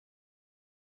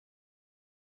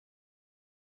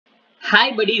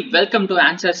Hi buddy, welcome to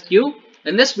answersQ.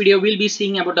 In this video, we'll be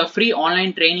seeing about a free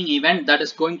online training event that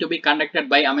is going to be conducted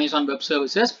by Amazon Web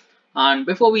Services. And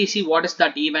before we see what is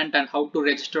that event and how to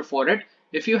register for it,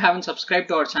 if you haven't subscribed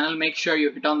to our channel, make sure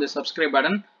you hit on the subscribe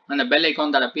button and the bell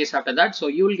icon that appears after that, so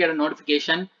you will get a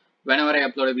notification whenever I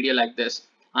upload a video like this.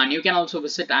 And you can also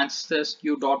visit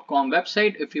answersQ.com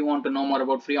website if you want to know more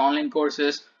about free online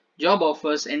courses, job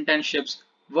offers, internships,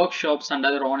 workshops, and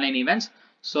other online events.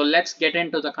 So let's get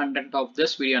into the content of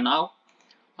this video now.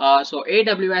 So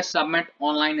AWS Summit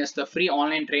Online is the free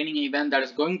online training event that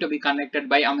is going to be conducted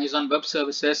by Amazon Web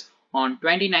Services on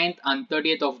 29th and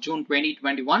 30th of June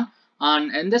 2021.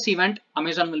 And in this event,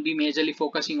 Amazon will be majorly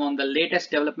focusing on the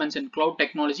latest developments in cloud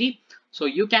technology. So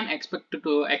you can expect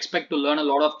to learn a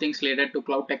lot of things related to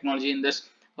cloud technology in this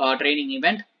training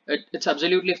event. It's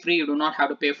absolutely free. You do not have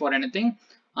to pay for anything.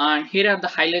 And here are the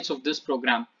highlights of this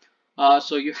program.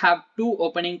 So you have two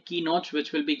opening keynotes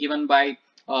which will be given by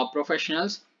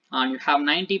professionals, and you have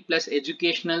 90 plus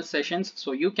educational sessions,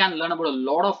 so you can learn about a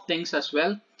lot of things as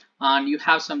well. And you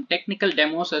have some technical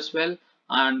demos as well,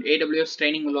 and AWS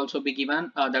training will also be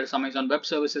given, that is Amazon Web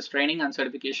Services training and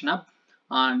certification hub.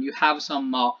 And you have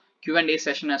some Q&A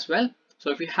session as well,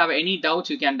 so if you have any doubts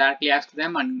you can directly ask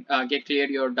them and get cleared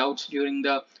your doubts during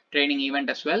the training event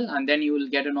as well. And then you will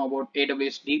get to know about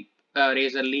AWS Deep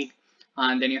Razor League,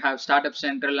 and then you have Startup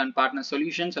Central and Partner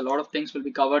Solutions. A lot of things will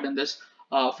be covered in this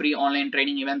free online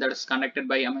training event that is conducted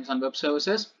by Amazon Web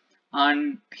Services.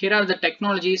 And here are the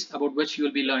technologies about which you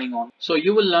will be learning on. So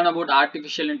you will learn about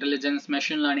artificial intelligence,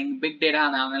 machine learning, big data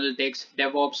and analytics,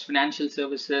 DevOps, financial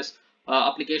services,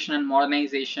 application and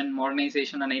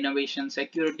modernization and innovation,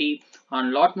 security, and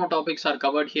a lot more topics are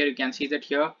covered here. You can see that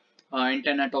here,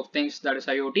 Internet of Things, that is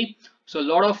IoT. So a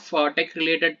lot of tech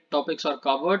related topics are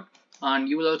covered, and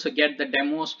you will also get the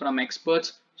demos from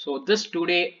experts. So this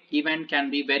 2-day event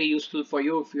can be very useful for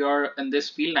you if you are in this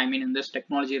field. I mean, in this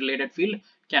technology related field,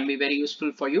 can be very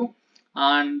useful for you.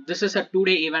 And this is a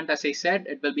 2-day event. As I said,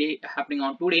 it will be happening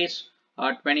on 2 days,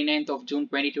 29th of June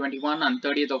 2021 and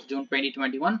 30th of June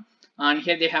 2021. And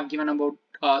here they have given about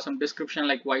some description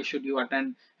like why should you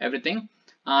attend everything.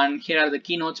 And here are the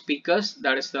keynote speakers.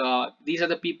 That is these are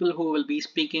the people who will be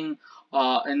speaking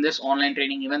in this online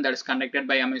training event that is conducted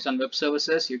by Amazon Web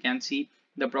Services. You can see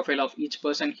the profile of each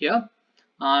person here,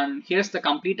 and here's the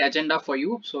complete agenda for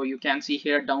you. So you can see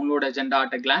here download agenda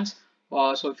at a glance.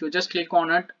 So if you just click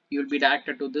on it, you'll be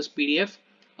directed to this PDF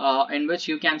in which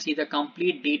you can see the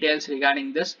complete details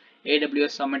regarding this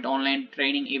AWS Summit online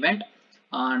training event.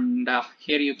 And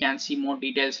here you can see more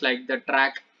details like the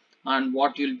track and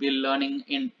what you'll be learning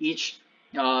in each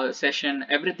session.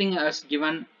 Everything is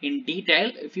given in detail.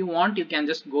 If you want, you can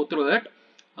just go through it.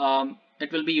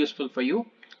 It will be useful for you,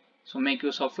 so make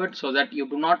use of it so that you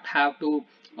do not have to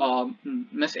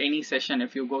miss any session.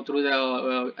 If you go through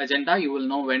the agenda, you will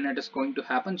know when it is going to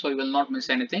happen, so you will not miss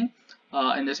anything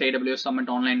in this AWS Summit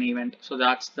online event. So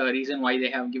that's the reason why they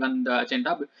have given the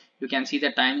agenda. You can see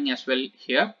the timing as well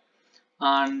here,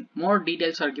 and more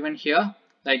details are given here,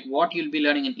 like what you'll be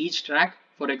learning in each track.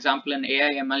 For example, in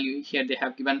AI ML, here they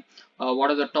have given what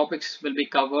are the topics will be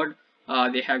covered.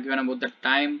 They have given about the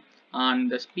time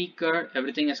and the speaker.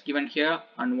 Everything is given here,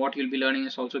 and what you'll be learning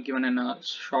is also given in a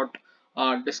short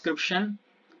description.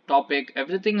 Topic,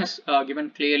 everything is given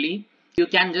clearly. You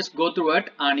can just go through it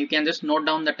and you can just note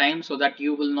down the time so that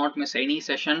you will not miss any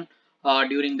session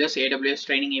during this AWS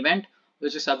training event,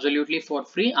 which is absolutely for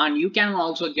free. And you can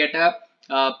also get a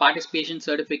participation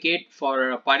certificate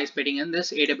for participating in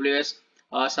this AWS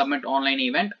Summit online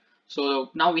event.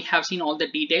 So now we have seen all the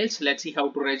details. Let's see how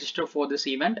to register for this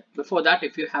event. Before that,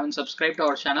 if you haven't subscribed to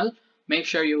our channel, make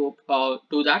sure you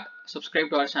do that. Subscribe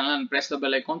to our channel and press the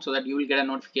bell icon so that you will get a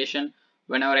notification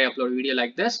whenever I upload a video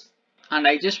like this. And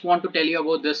I just want to tell you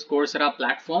about this Coursera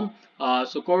platform.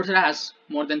 So Coursera has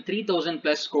more than 3,000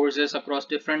 plus courses across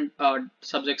different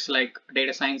subjects like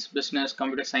data science, business,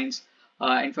 computer science,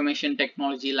 information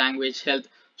technology, language, health.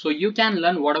 So you can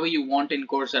learn whatever you want in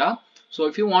Coursera. So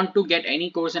if you want to get any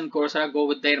course in Coursera, go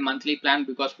with their monthly plan,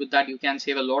 because with that you can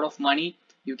save a lot of money.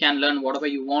 You can learn whatever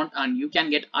you want, and you can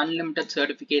get unlimited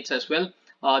certificates as well.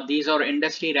 These are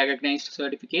industry recognized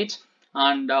certificates,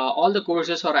 and all the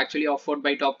courses are actually offered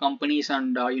by top companies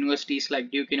and universities like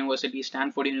Duke University,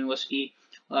 Stanford University,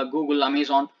 Google,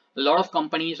 Amazon. A lot of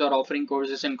companies are offering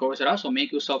courses in Coursera, so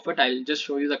make use of it. I'll just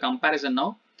show you the comparison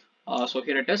now. So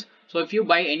here it is. So if you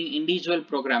buy any individual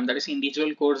program, that is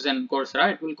individual course in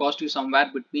Coursera, it will cost you somewhere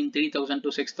between 3,000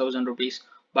 to 6,000 rupees.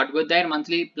 But with their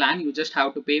monthly plan, you just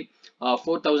have to pay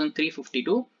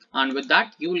 4,352, and with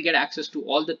that you will get access to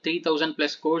all the 3,000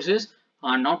 plus courses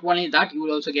Not only that, you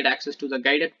will also get access to the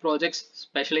guided projects,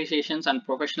 specializations, and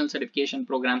professional certification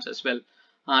programs as well.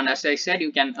 And as I said,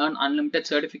 you can earn unlimited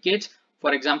certificates.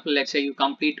 For example, let's say you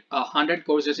complete 100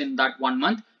 courses in that 1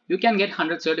 month, you can get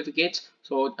 100 certificates.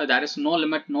 So there is no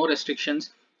limit, no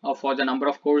restrictions for the number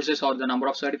of courses or the number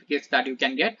of certificates that you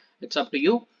can get. It's up to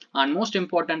you. And most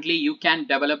importantly, you can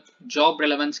develop job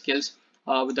relevant skills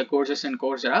with the courses in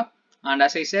Coursera. And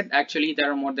as I said, actually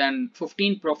there are more than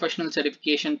 15 professional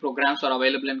certification programs are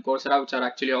available in Coursera, which are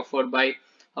actually offered by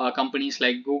companies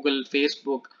like Google,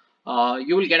 Facebook.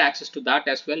 You will get access to that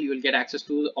as well. You will get access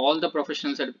to all the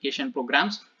professional certification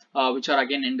programs, which are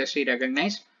again industry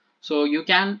recognized. So you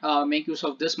can make use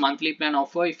of this monthly plan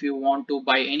offer if you want to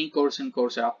buy any course in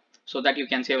Coursera, so that you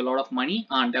can save a lot of money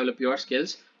and develop your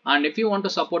skills. And if you want to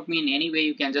support me in any way,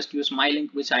 you can just use my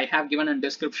link, which I have given in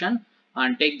description,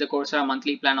 and take the Coursera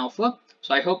monthly plan offer.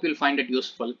 So I hope you'll find it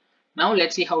useful. Now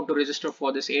let's see how to register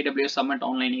for this AWS Summit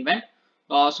online event.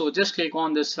 So just click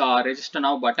on this register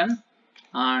now button,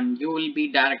 and you will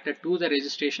be directed to the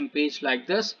registration page like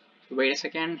this. So wait a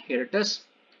second, here it is.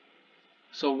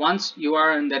 So once you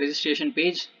are in the registration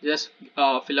page, just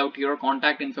fill out your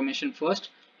contact information first,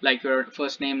 like your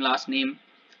first name, last name,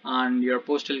 and your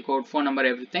postal code, phone number,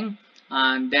 everything.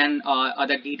 And then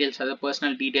other details, other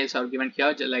personal details are given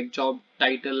here, like job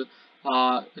title,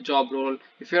 job role.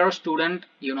 If you're a student,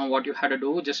 you know what you have to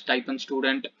do. Just type in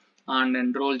student, and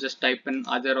enroll, just type in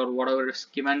other or whatever is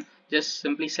given. Just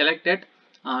simply select it,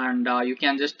 and you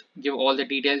can just give all the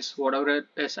details, whatever it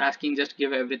is asking, just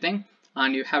give everything.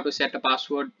 And you have to set a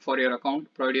password for your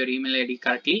account, provide your email ID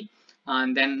correctly.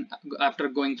 And then after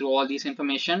going through all these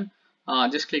information,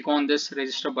 just click on this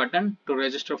register button to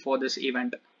register for this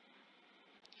event.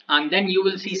 And then you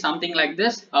will see something like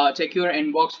this. Check your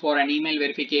inbox for an email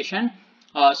verification.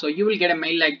 So you will get a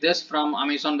mail like this from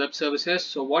Amazon Web Services.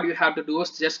 So what you have to do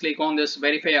is just click on this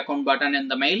verify account button in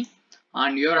the mail,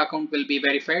 and your account will be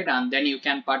verified, and then you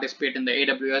can participate in the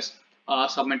AWS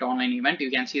Summit online event.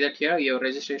 You can see that here your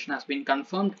registration has been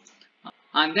confirmed.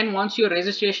 And then once your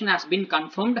registration has been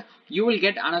confirmed, you will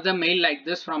get another mail like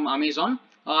this from Amazon.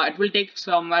 It will take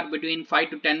somewhere between 5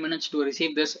 to 10 minutes to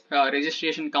receive this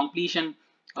registration completion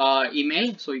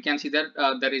email. So you can see that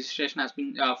the registration has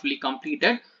been fully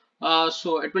completed.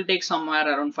 So it will take somewhere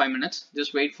around 5 minutes.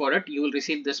 Just wait for it. You will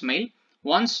receive this mail.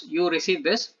 Once you receive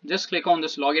this, just click on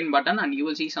this login button, and you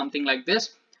will see something like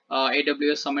this.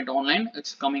 AWS Summit Online,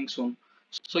 it's coming soon.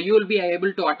 So you will be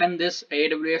able to attend this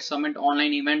AWS Summit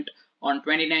Online event on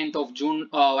 29th of June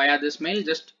via this mail.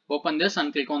 Just open this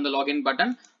and click on the login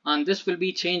button, and this will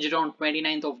be changed on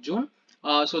 29th of June.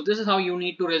 So this is how you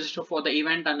need to register for the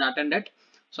event and attend it.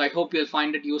 So I hope you'll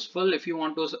find it useful. If you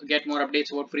want to get more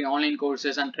updates about free online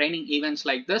courses and training events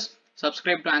like this,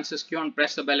 subscribe to answersQ and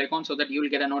press the bell icon so that you will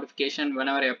get a notification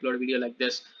whenever I upload a video like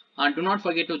this. And do not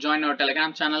forget to join our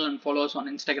Telegram channel and follow us on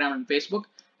Instagram and Facebook.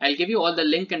 I'll give you all the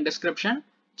link in description.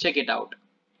 Check it out.